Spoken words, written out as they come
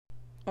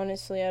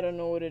Honestly, I don't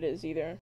know what it is either.